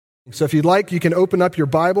So if you'd like, you can open up your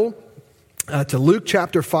Bible to Luke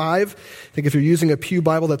chapter 5. I think if you're using a Pew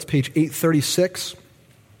Bible, that's page 836.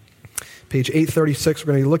 Page 836,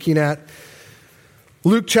 we're going to be looking at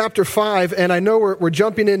Luke chapter 5. And I know we're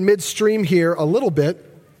jumping in midstream here a little bit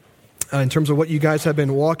in terms of what you guys have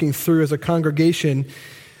been walking through as a congregation.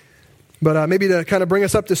 But maybe to kind of bring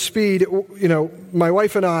us up to speed, you know, my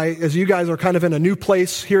wife and I, as you guys are kind of in a new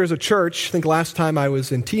place here as a church, I think last time I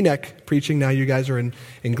was in Teaneck preaching, now you guys are in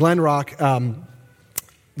Glen Rock.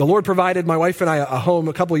 The Lord provided my wife and I a home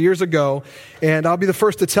a couple of years ago, and I'll be the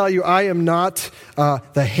first to tell you I am not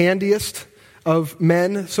the handiest of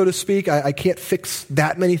men, so to speak. I can't fix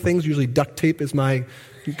that many things. Usually duct tape is my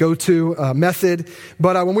go-to method.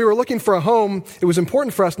 But when we were looking for a home, it was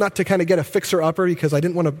important for us not to kind of get a fixer-upper because I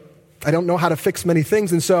don't know how to fix many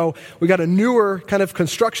things. And so we got a newer kind of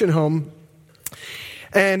construction home.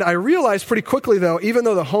 And I realized pretty quickly, though, even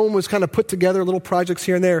though the home was kind of put together, little projects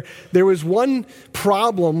here and there was one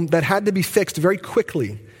problem that had to be fixed very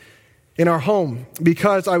quickly in our home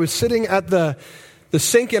because I was sitting at the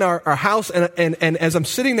sink in our house, and as I'm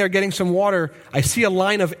sitting there getting some water, I see a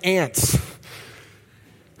line of ants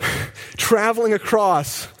traveling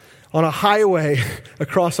across on a highway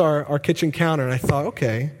across our kitchen counter. And I thought,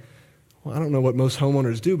 okay, well, I don't know what most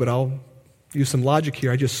homeowners do, but I'll use some logic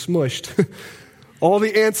here. I just smushed all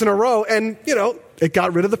the ants in a row, and, you know, it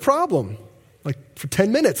got rid of the problem, like for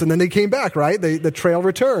 10 minutes, and then they came back, right? The trail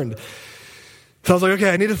returned. So I was like,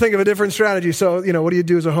 okay, I need to think of a different strategy. So, you know, what do you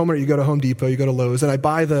do as a homeowner? You go to Home Depot, you go to Lowe's, and I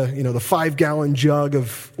buy the 5-gallon jug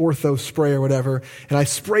of Ortho spray or whatever, and I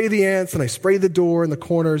spray the ants, and I spray the door and the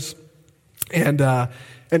corners, and the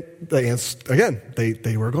ants, again,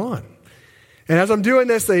 they were gone. And as I'm doing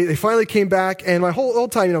this, they finally came back, and my whole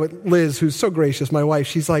time, Liz, who's so gracious, my wife,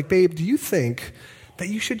 she's like, babe, do you think that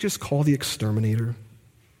you should just call the exterminator?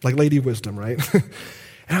 Like Lady Wisdom, right?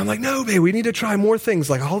 And I'm like, no, babe, we need to try more things.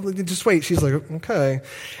 Like, I'll just wait. She's like, okay.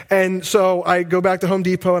 And so I go back to Home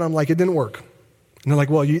Depot, and I'm like, it didn't work. And they're like,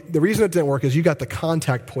 well, the reason it didn't work is you got the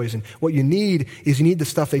contact poison. What you need is the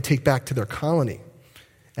stuff they take back to their colony,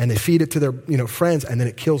 and they feed it to their friends, and then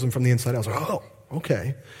it kills them from the inside out. I was like, oh,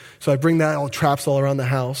 okay. So I bring that, all traps all around the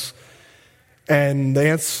house, and the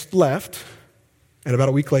ants left, and about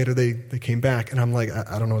a week later, they came back, and I'm like,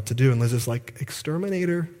 I don't know what to do. And Liz is like,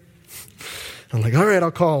 exterminator? I'm like, all right,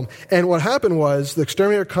 I'll call them. And what happened was the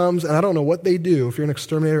exterminator comes, and I don't know what they do. If you're an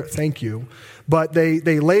exterminator, thank you. But they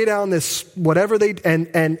lay down this, whatever and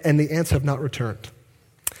the ants have not returned.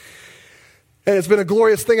 And it's been a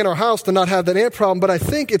glorious thing in our house to not have that ant problem, but I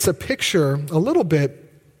think it's a picture, a little bit,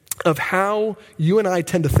 of how you and I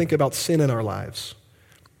tend to think about sin in our lives.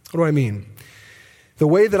 What do I mean? The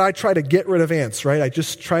way that I try to get rid of ants, right? I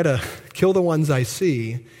just try to kill the ones I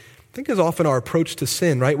see, I think is often our approach to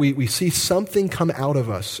sin, right? We see something come out of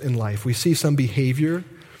us in life. We see some behavior.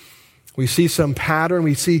 We see some pattern.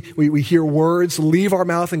 We hear words leave our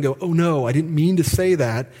mouth and go, oh no, I didn't mean to say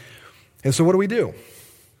that. And so what do?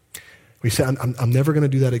 We say, I'm never going to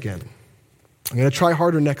do that again. I'm going to try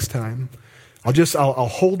harder next time. I'll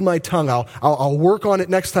hold my tongue. I'll work on it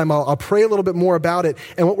next time. I'll pray a little bit more about it.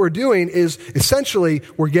 And what we're doing is essentially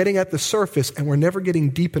we're getting at the surface, and we're never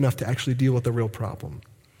getting deep enough to actually deal with the real problem.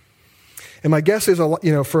 And my guess is,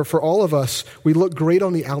 for all of us, we look great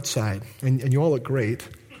on the outside, and you all look great.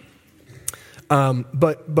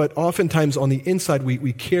 But oftentimes on the inside,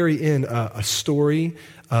 we carry in a story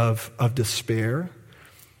of despair,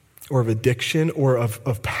 or of addiction, or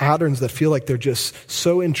of patterns that feel like they're just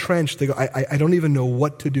so entrenched, they go, I don't even know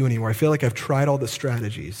what to do anymore. I feel like I've tried all the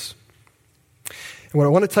strategies. And what I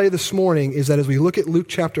want to tell you this morning is that as we look at Luke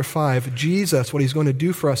chapter 5, Jesus, what he's going to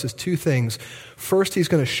do for us is two things. First, he's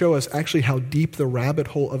going to show us actually how deep the rabbit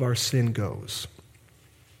hole of our sin goes.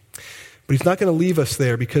 But he's not going to leave us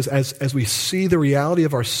there, because as we see the reality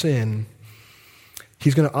of our sin,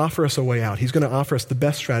 he's going to offer us a way out. He's going to offer us the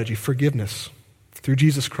best strategy, forgiveness, through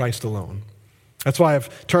Jesus Christ alone. That's why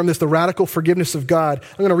I've termed this the radical forgiveness of God.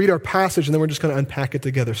 I'm going to read our passage, and then we're just going to unpack it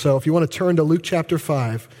together. So if you want to turn to Luke chapter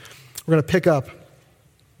 5, we're going to pick up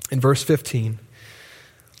in verse 15.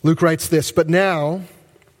 Luke writes this, "But now,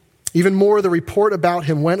 even more, the report about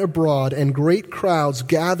him went abroad, and great crowds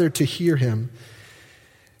gathered to hear him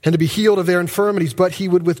and to be healed of their infirmities. But he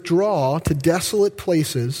would withdraw to desolate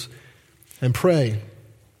places and pray."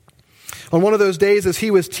 On one of those days, as he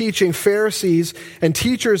was teaching, Pharisees and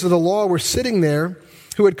teachers of the law were sitting there,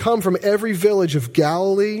 who had come from every village of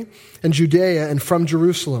Galilee and Judea and from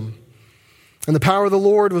Jerusalem. And the power of the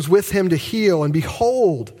Lord was with him to heal. And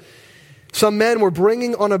behold, some men were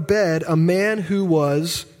bringing on a bed a man who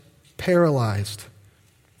was paralyzed.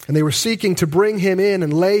 And they were seeking to bring him in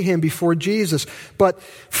and lay him before Jesus. But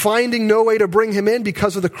finding no way to bring him in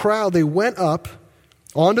because of the crowd, they went up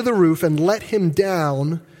onto the roof and let him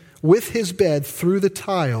down with his bed through the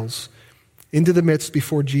tiles into the midst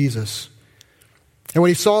before Jesus. And when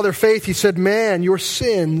he saw their faith, he said, "Man, your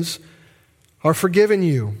sins are forgiven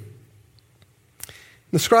you."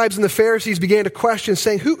 The scribes and the Pharisees began to question,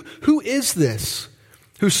 saying, Who is this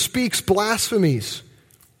who speaks blasphemies?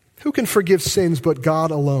 Who can forgive sins but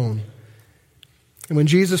God alone? And when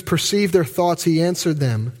Jesus perceived their thoughts, he answered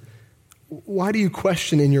them, "Why do you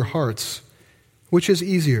question in your hearts? Which is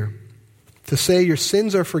easier, to say your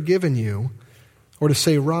sins are forgiven you, or to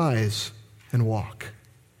say rise and walk?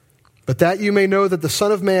 But that you may know that the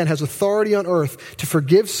Son of Man has authority on earth to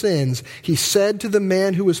forgive sins, he said to the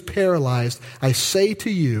man who was paralyzed, I say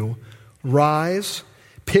to you, rise,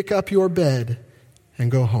 pick up your bed,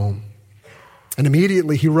 and go home." And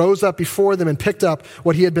immediately he rose up before them and picked up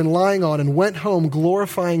what he had been lying on and went home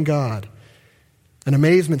glorifying God. And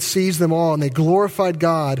amazement seized them all, and they glorified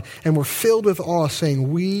God and were filled with awe,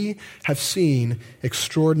 saying, "We have seen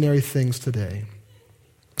extraordinary things today."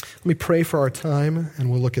 Let me pray for our time, and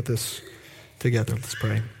we'll look at this together. Let's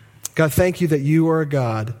pray. God, thank you that you are a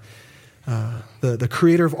God, the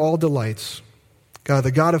creator of all delights. God,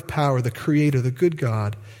 the God of power, the creator, the good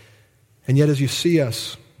God. And yet as you see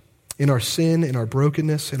us in our sin, in our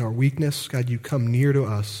brokenness, in our weakness, God, you come near to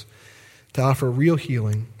us to offer real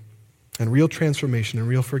healing and real transformation and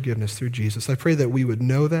real forgiveness through Jesus. I pray that we would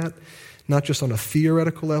know that, not just on a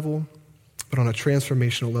theoretical level, but on a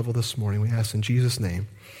transformational level this morning. We ask in Jesus' name.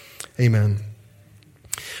 Amen.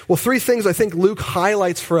 Well, three things I think Luke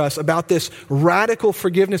highlights for us about this radical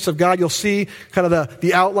forgiveness of God. You'll see kind of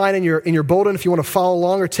the outline in your bulletin if you want to follow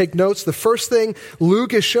along or take notes. The first thing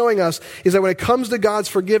Luke is showing us is that when it comes to God's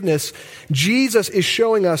forgiveness, Jesus is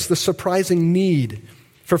showing us the surprising need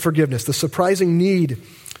for forgiveness, the surprising need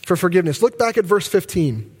for forgiveness. Look back at verse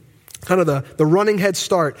 15, kind of the running head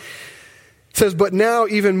start. It says, "But now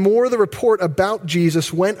even more the report about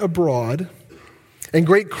Jesus went abroad, and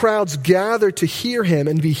great crowds gathered to hear him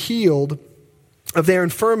and be healed of their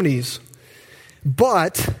infirmities.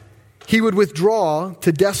 But he would withdraw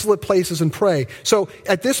to desolate places and pray." So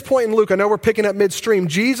at this point in Luke, I know we're picking up midstream,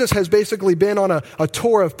 Jesus has basically been on a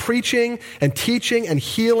tour of preaching and teaching and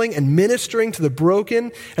healing and ministering to the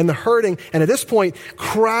broken and the hurting. And at this point,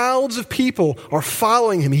 crowds of people are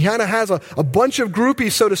following him. He kind of has a bunch of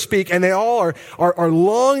groupies, so to speak, and they all are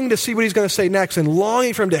longing to see what he's going to say next and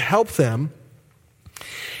longing for him to help them.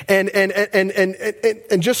 And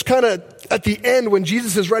just kind of at the end, when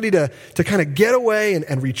Jesus is ready to kind of get away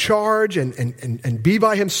and recharge and be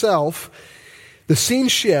by himself, the scene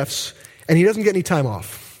shifts and he doesn't get any time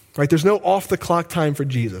off, right? There's no off the clock time for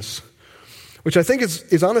Jesus, which I think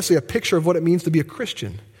is honestly a picture of what it means to be a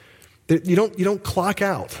Christian. That you don't clock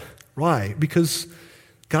out. Why? Because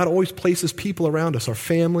God always places people around us, our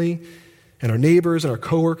family, and our neighbors and our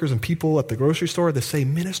coworkers and people at the grocery store that say,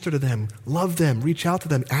 minister to them, love them, reach out to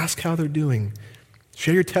them, ask how they're doing.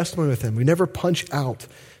 Share your testimony with them. We never punch out,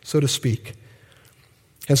 so to speak.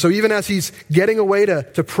 And so even as he's getting away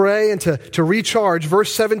to pray and to recharge,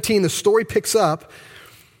 verse 17, the story picks up.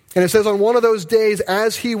 And it says, on one of those days,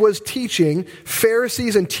 as he was teaching,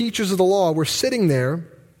 Pharisees and teachers of the law were sitting there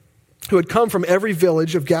who had come from every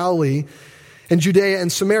village of Galilee and Judea and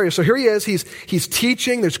Samaria. So here he is, he's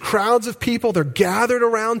teaching, there's crowds of people, they're gathered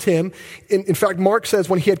around him. In fact, Mark says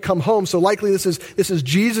when he had come home, so likely this is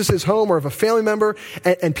Jesus' home or of a family member,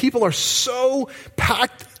 and people are so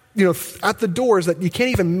packed, at the doors that you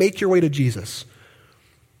can't even make your way to Jesus.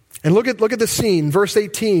 And look at the scene, verse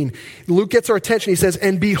 18. Luke gets our attention, he says,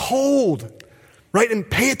 and behold, right, and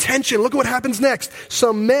pay attention, look at what happens next.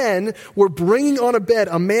 Some men were bringing on a bed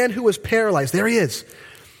a man who was paralyzed. There he is.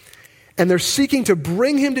 And they're seeking to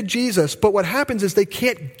bring him to Jesus, but what happens is they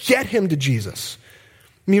can't get him to Jesus.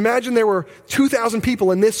 I mean, imagine there were 2,000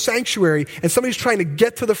 people in this sanctuary, and somebody's trying to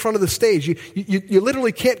get to the front of the stage. You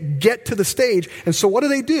literally can't get to the stage. And so what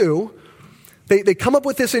do? They come up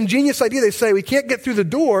with this ingenious idea. They say, we can't get through the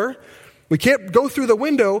door. We can't go through the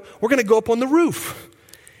window. We're going to go up on the roof.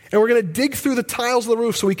 And we're going to dig through the tiles of the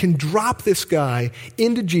roof so we can drop this guy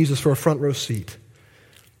into Jesus for a front row seat.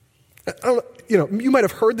 You might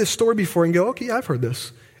have heard this story before and go, okay, yeah, I've heard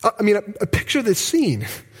this. I mean, picture this scene.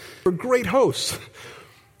 We're great hosts.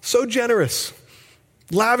 So generous.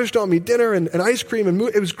 Lavished on me dinner and ice cream and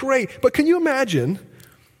it was great. But can you imagine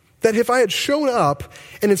that if I had shown up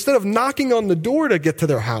and instead of knocking on the door to get to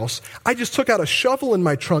their house, I just took out a shovel in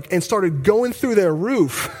my trunk and started going through their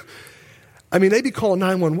roof? I mean, they'd be calling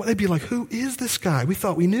 911. They'd be like, who is this guy? We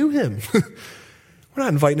thought we knew him. we're not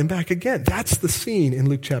inviting him back again. That's the scene in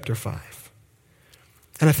Luke chapter 5.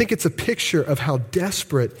 And I think it's a picture of how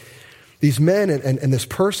desperate these men and this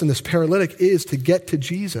person, this paralytic, is to get to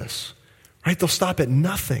Jesus. Right? They'll stop at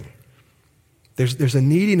nothing. There's a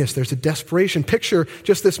neediness, there's a desperation. Picture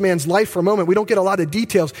just this man's life for a moment. We don't get a lot of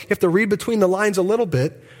details. You have to read between the lines a little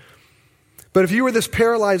bit. But if you were this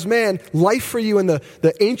paralyzed man, life for you in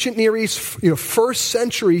the ancient Near East, first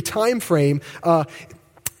century time frame,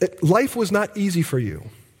 life was not easy for you.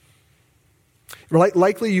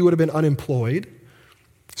 Likely you would have been unemployed,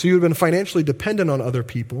 so you would have been financially dependent on other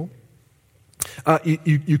people.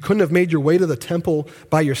 You couldn't have made your way to the temple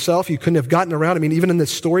by yourself. You couldn't have gotten around. I mean, even in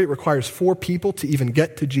this story, it requires 4 people to even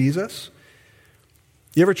get to Jesus.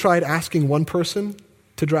 You ever tried asking one person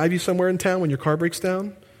to drive you somewhere in town when your car breaks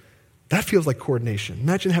down? That feels like coordination.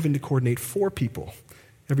 Imagine having to coordinate 4 people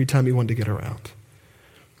every time you wanted to get around.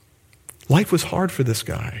 Life was hard for this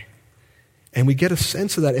guy. And we get a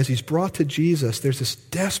sense of that as he's brought to Jesus. There's this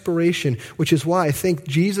desperation, which is why I think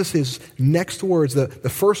Jesus' next words, the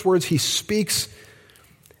first words he speaks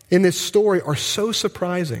in this story, are so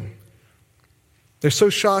surprising. They're so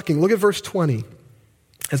shocking. Look at verse 20.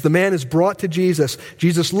 As the man is brought to Jesus,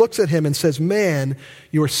 Jesus looks at him and says, "Man,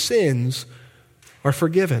 your sins are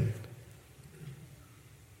forgiven."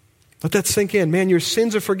 Let that sink in. Man, your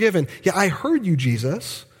sins are forgiven. Yeah, I heard you,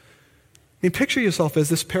 Jesus. I mean, picture yourself as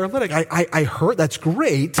this paralytic. I heard, that's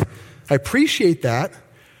great. I appreciate that.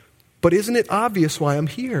 But isn't it obvious why I'm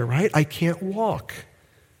here, right? I can't walk.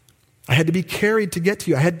 I had to be carried to get to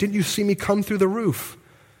you. Didn't you see me come through the roof?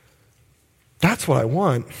 That's what I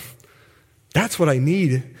want. That's what I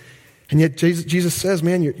need. And yet Jesus says,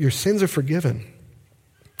 man, your sins are forgiven.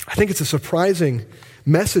 I think it's a surprising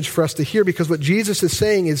message for us to hear, because what Jesus is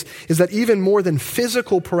saying is that even more than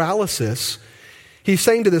physical paralysis, he's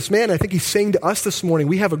saying to this man, I think he's saying to us this morning,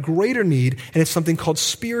 we have a greater need, and it's something called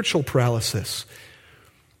spiritual paralysis.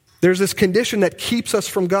 There's this condition that keeps us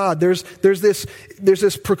from God. There's this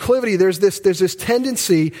proclivity, there's this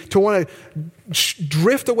tendency to want to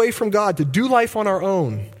drift away from God, to do life on our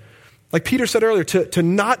own. Like Peter said earlier, to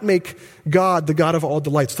not make God the God of all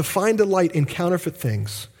delights, to find delight in counterfeit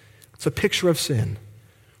things. It's a picture of sin.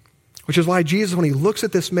 Which is why Jesus, when he looks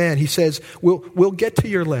at this man, he says, we'll get to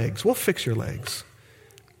your legs. We'll fix your legs.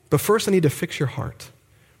 But first I need to fix your heart.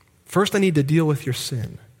 First I need to deal with your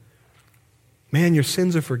sin. Man, your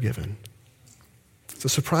sins are forgiven. It's a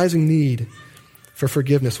surprising need for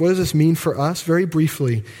forgiveness. What does this mean for us? Very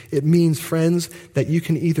briefly, it means, friends, that you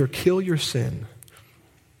can either kill your sin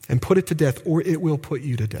and put it to death, or it will put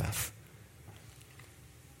you to death.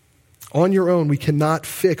 On your own, we cannot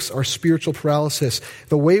fix our spiritual paralysis.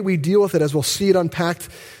 The way we deal with it, as we'll see it unpacked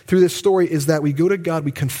through this story, is that we go to God,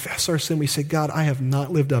 we confess our sin, we say, God, I have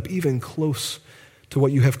not lived up even close to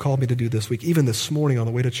what you have called me to do this week, even this morning on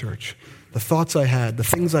the way to church. The thoughts I had, the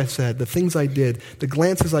things I said, the things I did, the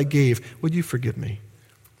glances I gave, would you forgive me?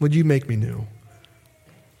 Would you make me new?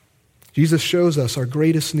 Jesus shows us our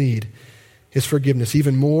greatest need is forgiveness,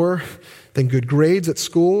 even more than good grades at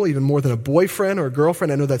school, even more than a boyfriend or a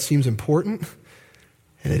girlfriend. I know that seems important,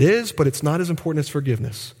 and it is, but it's not as important as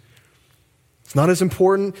forgiveness. It's not as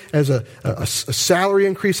important as a salary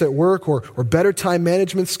increase at work or better time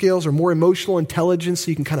management skills or more emotional intelligence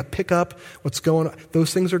so you can kind of pick up what's going on.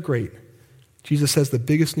 Those things are great. Jesus says the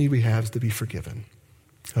biggest need we have is to be forgiven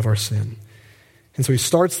of our sin. And so he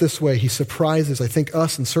starts this way. He surprises, I think,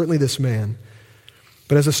 us and certainly this man.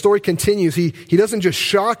 But as the story continues, he doesn't just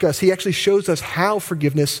shock us, he actually shows us how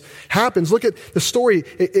forgiveness happens. Look at the story.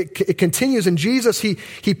 It continues, and Jesus, he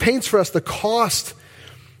paints for us the cost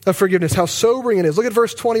of forgiveness, how sobering it is. Look at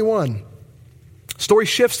verse 21. Story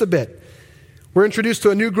shifts a bit. We're introduced to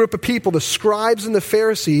a new group of people. The scribes and the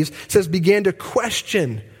Pharisees, it says, began to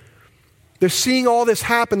question. They're seeing all this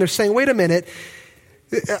happen. They're saying, wait a minute,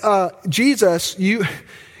 Jesus, you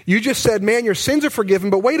just said, man, your sins are forgiven,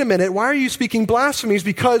 but wait a minute, why are you speaking blasphemies?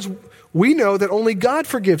 Because we know that only God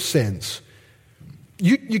forgives sins.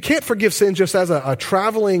 You can't forgive sins just as a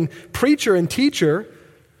traveling preacher and teacher.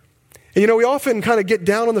 And we often kind of get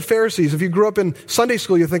down on the Pharisees. If you grew up in Sunday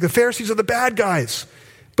school, you think the Pharisees are the bad guys.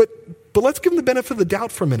 But let's give them the benefit of the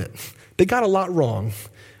doubt for a minute. They got a lot wrong,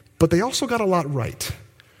 but they also got a lot right.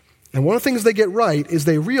 And one of the things they get right is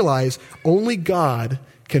they realize only God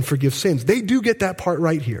can forgive sins. They do get that part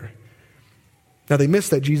right here. Now they miss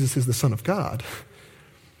that Jesus is the Son of God.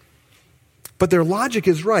 But their logic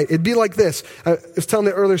is right. It'd be like this. I was telling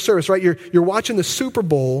the earlier service, right? You're watching the Super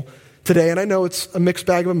Bowl today, and I know it's a mixed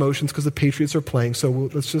bag of emotions because the Patriots are playing, so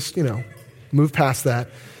let's just, move past that.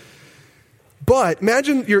 But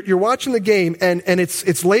imagine you're watching the game and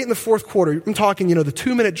it's late in the fourth quarter. I'm talking, the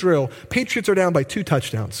 2-minute drill. Patriots are down by 2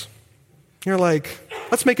 touchdowns. You're like,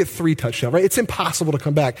 let's make it 3 touchdowns, right? It's impossible to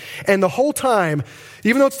come back. And the whole time,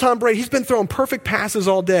 even though it's Tom Brady, he's been throwing perfect passes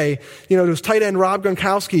all day, to his tight end, Rob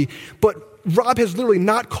Gronkowski. But Rob has literally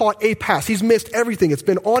not caught a pass. He's missed everything. It's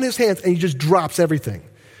been on his hands, and he just drops everything.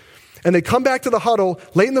 And they come back to the huddle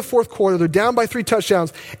late in the fourth quarter. They're down by 3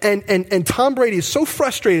 touchdowns. And Tom Brady is so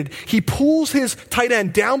frustrated, he pulls his tight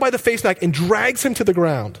end down by the face neck and drags him to the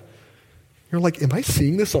ground. You're like, am I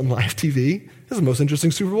seeing this on live TV? This is the most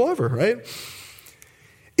interesting Super Bowl ever, right?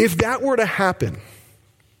 If that were to happen,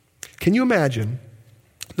 can you imagine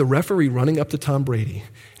the referee running up to Tom Brady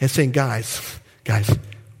and saying, guys,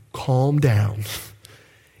 calm down.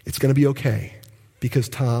 It's going to be okay because,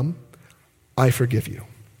 Tom, I forgive you.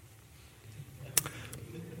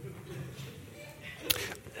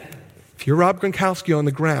 If you're Rob Gronkowski on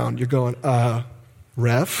the ground, you're going,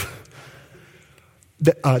 ref,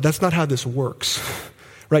 that's not how this works,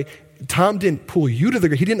 right? Tom didn't pull you to the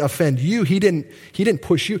ground. He didn't offend you. He didn't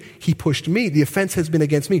push you. He pushed me. The offense has been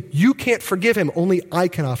against me. You can't forgive him. Only I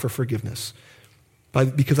can offer forgiveness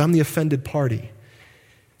because I'm the offended party.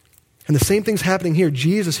 And the same thing's happening here.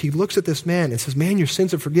 Jesus, he looks at this man and says, man, your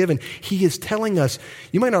sins are forgiven. He is telling us,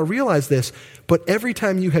 you might not realize this, but every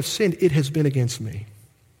time you have sinned, it has been against me.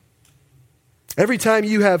 Every time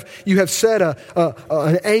you have said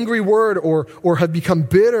an angry word or have become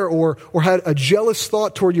bitter or had a jealous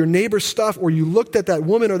thought toward your neighbor's stuff, or you looked at that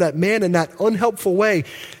woman or that man in that unhelpful way,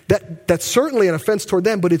 that's certainly an offense toward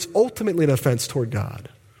them, but it's ultimately an offense toward God,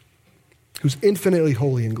 who's infinitely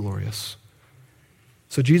holy and glorious.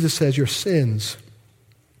 So Jesus says your sins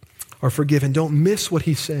are forgiven. Don't miss what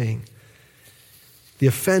he's saying. The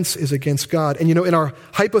offense is against God. And in our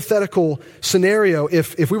hypothetical scenario,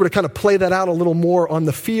 if we were to kind of play that out a little more on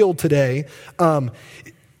the field today,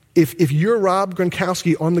 if you're Rob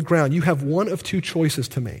Gronkowski on the ground, you have one of 2 choices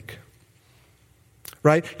to make,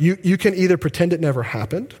 right? You can either pretend it never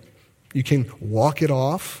happened. You can walk it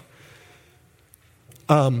off.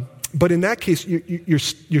 But in that case,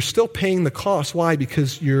 you're still paying the cost. Why?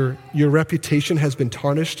 Because your reputation has been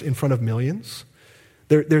tarnished in front of millions.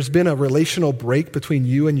 There's been a relational break between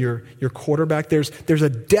you and your quarterback. There's a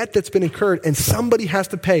debt that's been incurred, and somebody has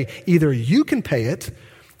to pay. Either you can pay it,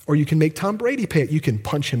 or you can make Tom Brady pay it. You can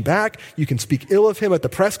punch him back. You can speak ill of him at the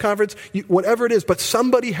press conference. Whatever it is, but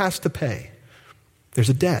somebody has to pay. There's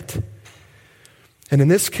a debt. And in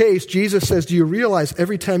this case, Jesus says, do you realize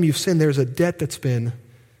every time you've sinned, there's a debt that's been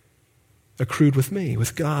accrued with me,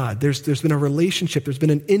 with God. There's been a relationship, there's been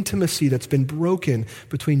an intimacy that's been broken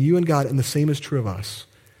between you and God, and the same is true of us.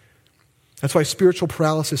 That's why spiritual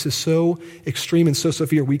paralysis is so extreme and so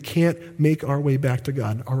severe. We can't make our way back to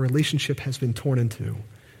God. Our relationship has been torn in two.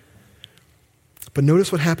 But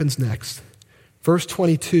notice what happens next. Verse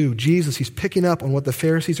 22, Jesus, he's picking up on what the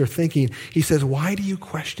Pharisees are thinking. He says, why do you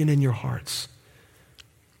question in your hearts?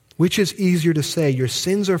 Which is easier to say, your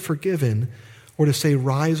sins are forgiven, or to say,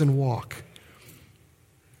 rise and walk?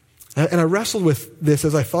 And I wrestled with this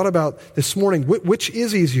as I thought about this morning. Which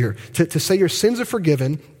is easier, to say your sins are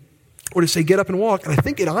forgiven or to say get up and walk? And I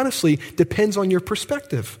think it honestly depends on your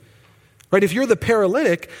perspective. Right? If you're the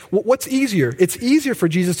paralytic, what's easier? It's easier for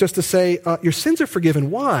Jesus just to say, your sins are forgiven.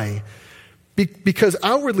 Why? Because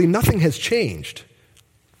outwardly nothing has changed.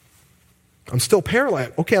 I'm still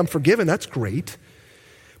paralyzed. Okay, I'm forgiven. That's great.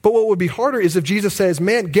 But what would be harder is if Jesus says,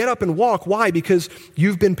 man, get up and walk. Why? Because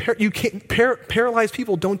you've been paralyzed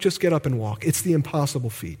people don't just get up and walk. It's the impossible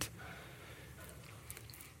feat.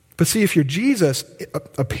 But see, if you're Jesus,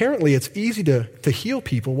 apparently it's easy to heal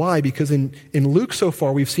people. Why? Because in Luke so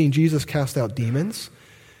far, we've seen Jesus cast out demons,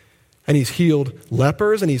 and he's healed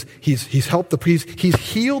lepers, and he's helped he's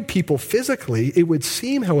healed people physically. It would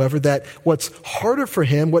seem, however, that what's harder for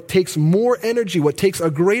him, what takes more energy, what takes a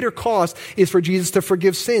greater cost, is for Jesus to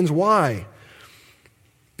forgive sins. Why?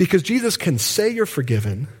 Because Jesus can say you're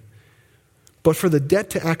forgiven, but for the debt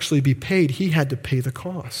to actually be paid, he had to pay the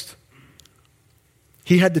cost.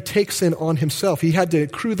 He had to take sin on himself. He had to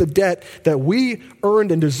accrue the debt that we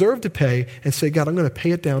earned and deserved to pay and say, God, I'm going to pay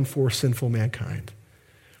it down for sinful mankind.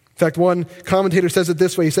 In fact, one commentator says it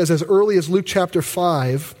this way. He says, as early as Luke chapter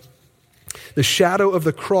 5, the shadow of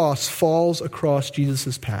the cross falls across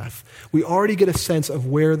Jesus' path. We already get a sense of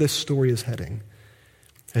where this story is heading.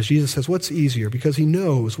 As Jesus says, what's easier? Because he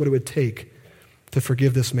knows what it would take to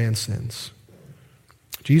forgive this man's sins.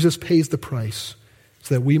 Jesus pays the price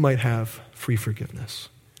so that we might have free forgiveness.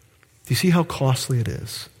 Do you see how costly it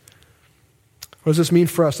is? What does this mean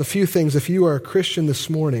for us? A few things. If you are a Christian this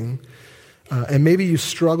morning, And maybe you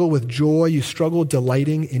struggle with joy, you struggle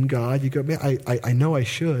delighting in God. You go, man, I know I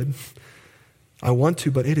should. I want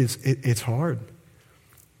to, but it's hard.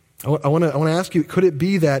 I want to ask you, could it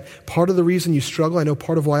be that part of the reason you struggle, I know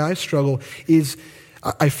part of why I struggle, is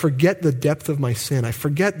I forget the depth of my sin. I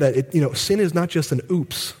forget that sin is not just an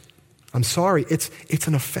oops. I'm sorry. It's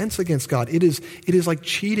an offense against God. It is like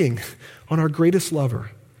cheating on our greatest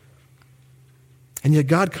lover. And yet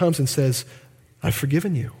God comes and says, I've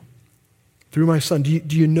forgiven you through my son. Do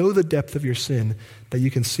you know the depth of your sin, that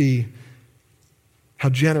you can see how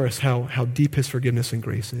generous, how deep his forgiveness and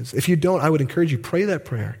grace is? If you don't, I would encourage you, pray that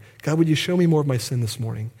prayer. God, would you show me more of my sin this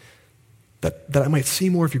morning? That I might see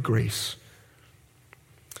more of your grace.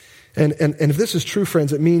 And if this is true,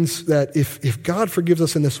 friends, it means that if God forgives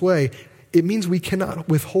us in this way, it means we cannot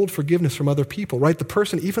withhold forgiveness from other people, right? The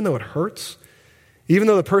person, even though it hurts, even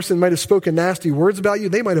though the person might have spoken nasty words about you,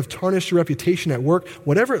 they might have tarnished your reputation at work,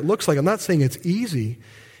 whatever it looks like. I'm not saying it's easy,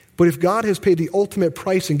 but if God has paid the ultimate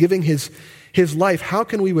price in giving his life, how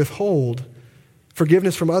can we withhold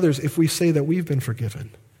forgiveness from others if we say that we've been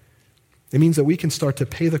forgiven? It means that we can start to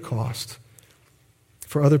pay the cost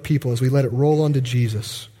for other people as we let it roll onto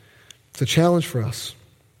Jesus. It's a challenge for us.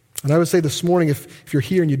 And I would say this morning, if you're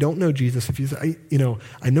here and you don't know Jesus, if you say,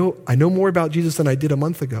 I know more about Jesus than I did a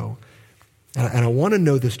month ago, and I want to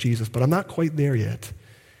know this Jesus, but I'm not quite there yet.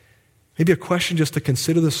 Maybe a question just to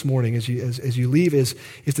consider this morning as you leave is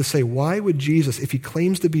to say, why would Jesus, if he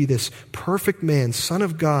claims to be this perfect man, Son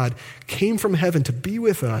of God, came from heaven to be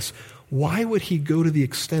with us, why would he go to the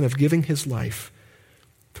extent of giving his life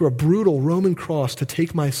through a brutal Roman cross to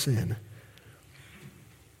take my sin?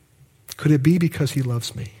 Could it be because he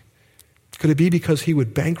loves me? Could it be because he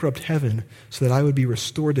would bankrupt heaven so that I would be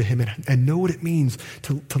restored to him and know what it means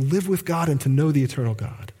to live with God and to know the eternal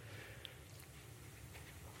God?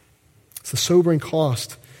 It's the sobering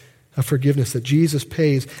cost of forgiveness that Jesus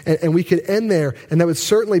pays. And we could end there, and that would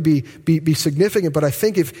certainly be significant, but I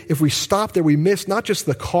think if we stop there, we miss not just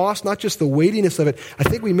the cost, not just the weightiness of it, I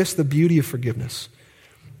think we miss the beauty of forgiveness.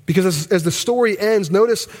 Because as the story ends,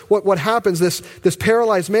 notice what happens. This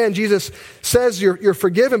paralyzed man, Jesus says you're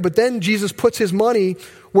forgiven, but then Jesus puts his money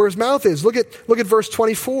where his mouth is. Look at verse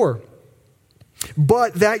 24.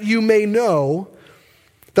 But that you may know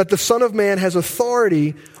that the Son of Man has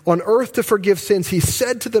authority on earth to forgive sins, he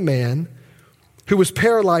said to the man who was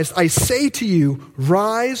paralyzed, I say to you,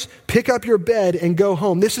 rise, pick up your bed, and go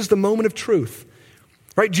home. This is the moment of truth.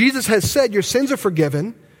 Right? Jesus has said your sins are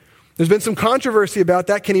forgiven. There's been some controversy about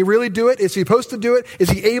that. Can he really do it? Is he supposed to do it? Is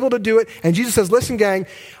he able to do it? And Jesus says, listen, gang,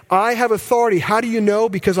 I have authority. How do you know?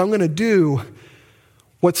 Because I'm going to do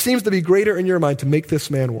what seems to be greater in your mind to make this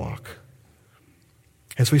man walk.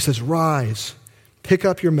 And so he says, rise, pick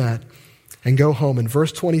up your mat, and go home. In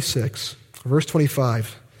verse 25,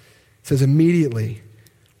 it says, immediately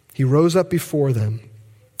he rose up before them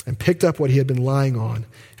and picked up what he had been lying on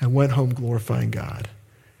and went home glorifying God.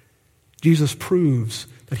 Jesus proves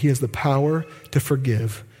that he has the power to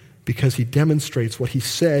forgive because he demonstrates what he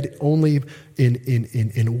said only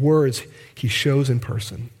in words, he shows in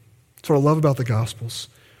person. That's what I love about the Gospels.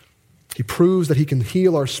 He proves that he can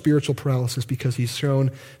heal our spiritual paralysis because he's shown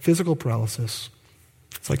physical paralysis.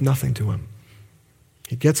 It's like nothing to him.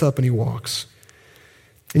 He gets up and he walks.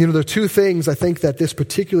 And there are two things I think that this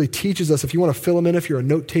particularly teaches us. If you want to fill them in, if you're a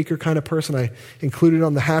note taker kind of person, I included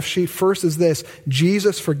on the half sheet. First is this: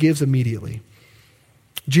 Jesus forgives immediately.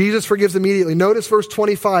 Jesus forgives immediately. Notice verse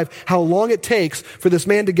 25, how long it takes for this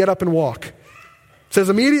man to get up and walk. It says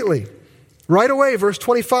immediately. Right away, verse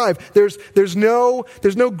 25. There's no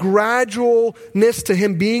gradualness to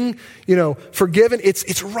him being, forgiven.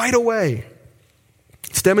 It's right away.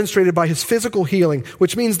 It's demonstrated by his physical healing,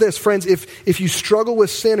 which means this, friends, if you struggle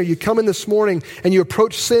with sin or you come in this morning and you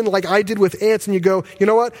approach sin like I did with ants and you go, you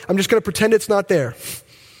know what? I'm just going to pretend it's not there.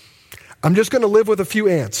 I'm just going to live with a few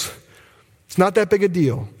ants. It's not that big a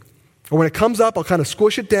deal. Or when it comes up, I'll kind of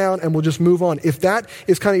squish it down and we'll just move on. If that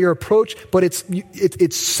is kind of your approach, but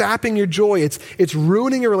it's sapping your joy, it's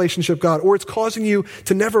ruining your relationship with God, or it's causing you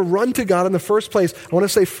to never run to God in the first place, I want to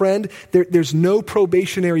say, friend, there's no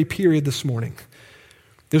probationary period this morning.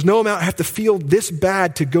 There's no amount I have to feel this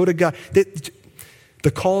bad to go to God.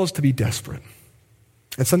 The call is to be desperate.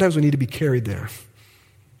 And sometimes we need to be carried there.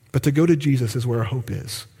 But to go to Jesus is where our hope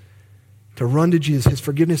is. To run to Jesus, his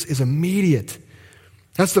forgiveness is immediate.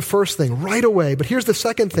 That's the first thing, right away. But here's the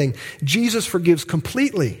second thing. Jesus forgives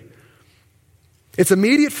completely. It's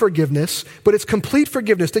immediate forgiveness, but it's complete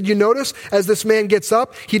forgiveness. Did you notice as this man gets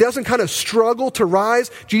up, he doesn't kind of struggle to rise.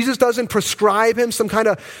 Jesus doesn't prescribe him some kind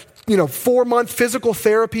of 4-month physical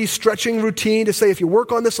therapy stretching routine to say, if you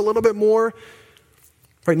work on this a little bit more.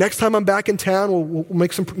 Right, next time I'm back in town, we'll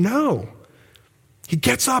make some. No. He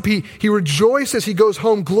gets up, he rejoices, he goes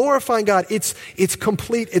home glorifying God. It's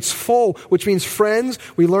complete, it's full, which means, friends,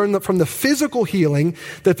 we learn that from the physical healing,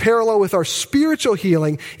 the parallel with our spiritual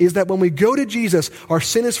healing is that when we go to Jesus, our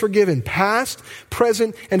sin is forgiven, past,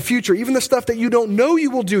 present, and future. Even the stuff that you don't know you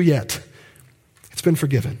will do yet, it's been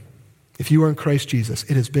forgiven. If you are in Christ Jesus,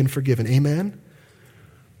 it has been forgiven. Amen?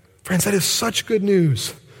 Friends, that is such good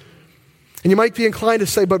news. And you might be inclined to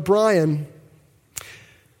say, but Brian,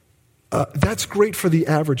 that's great for the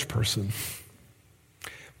average person,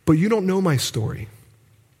 but you don't know my story.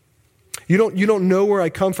 You don't know where I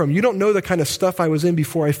come from. You don't know the kind of stuff I was in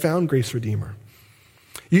before I found Grace Redeemer.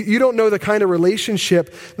 You don't know the kind of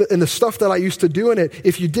relationship and the stuff that I used to do in it.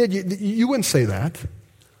 If you did, you wouldn't say that.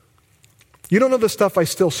 You don't know the stuff I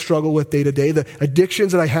still struggle with day to day, the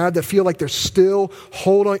addictions that I had that feel like they're still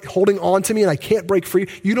holding on to me and I can't break free.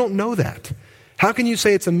 You don't know that. How can you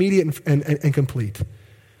say it's immediate and complete?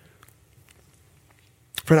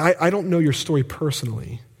 Friend, I don't know your story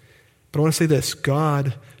personally, but I want to say this.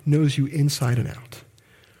 God knows you inside and out.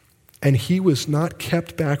 And he was not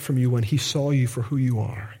kept back from you when he saw you for who you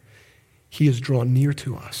are. He is drawn near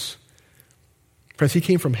to us. Friends, he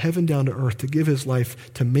came from heaven down to earth to give his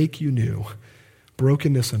life to make you new,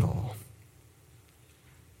 brokenness and all.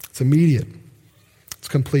 It's immediate. It's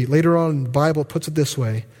complete. Later on, the Bible puts it this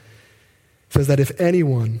way. It says that if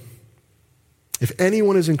anyone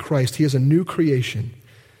is in Christ, he is a new creation.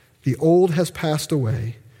 The old has passed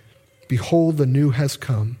away. Behold, the new has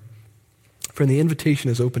come. Friend, the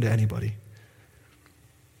invitation is open to anybody.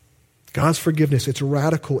 God's forgiveness, it's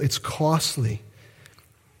radical, it's costly.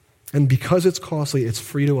 And because it's costly, it's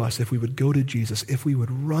free to us if we would go to Jesus, if we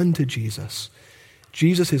would run to Jesus.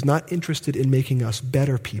 Jesus is not interested in making us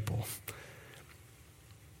better people.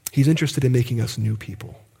 He's interested in making us new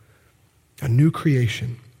people, a new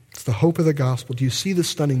creation. It's the hope of the gospel. Do you see the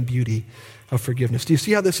stunning beauty of forgiveness? Do you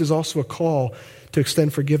see how this is also a call to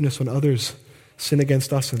extend forgiveness when others sin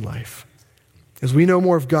against us in life? As we know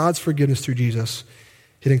more of God's forgiveness through Jesus,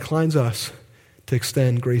 it inclines us to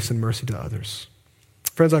extend grace and mercy to others.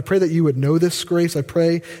 Friends, I pray that you would know this grace. I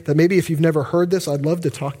pray that maybe if you've never heard this, I'd love to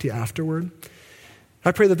talk to you afterward.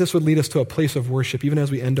 I pray that this would lead us to a place of worship even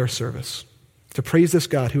as we end our service, to praise this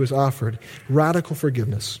God who has offered radical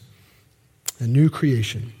forgiveness, a new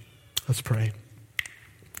creation. Let's pray.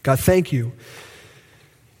 God, thank you.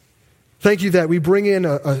 Thank you that we bring in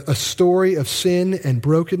a story of sin and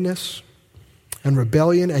brokenness and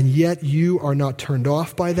rebellion, and yet you are not turned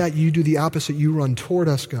off by that. You do the opposite. You run toward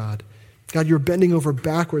us, God. God, you're bending over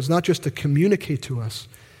backwards, not just to communicate to us,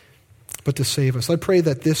 but to save us. I pray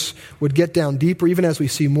that this would get down deeper, even as we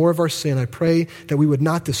see more of our sin. I pray that we would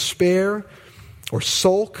not despair or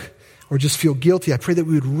sulk or just feel guilty. I pray that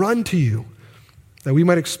we would run to you, that we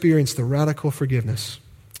might experience the radical forgiveness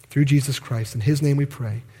through Jesus Christ. In his name we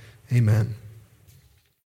pray. Amen.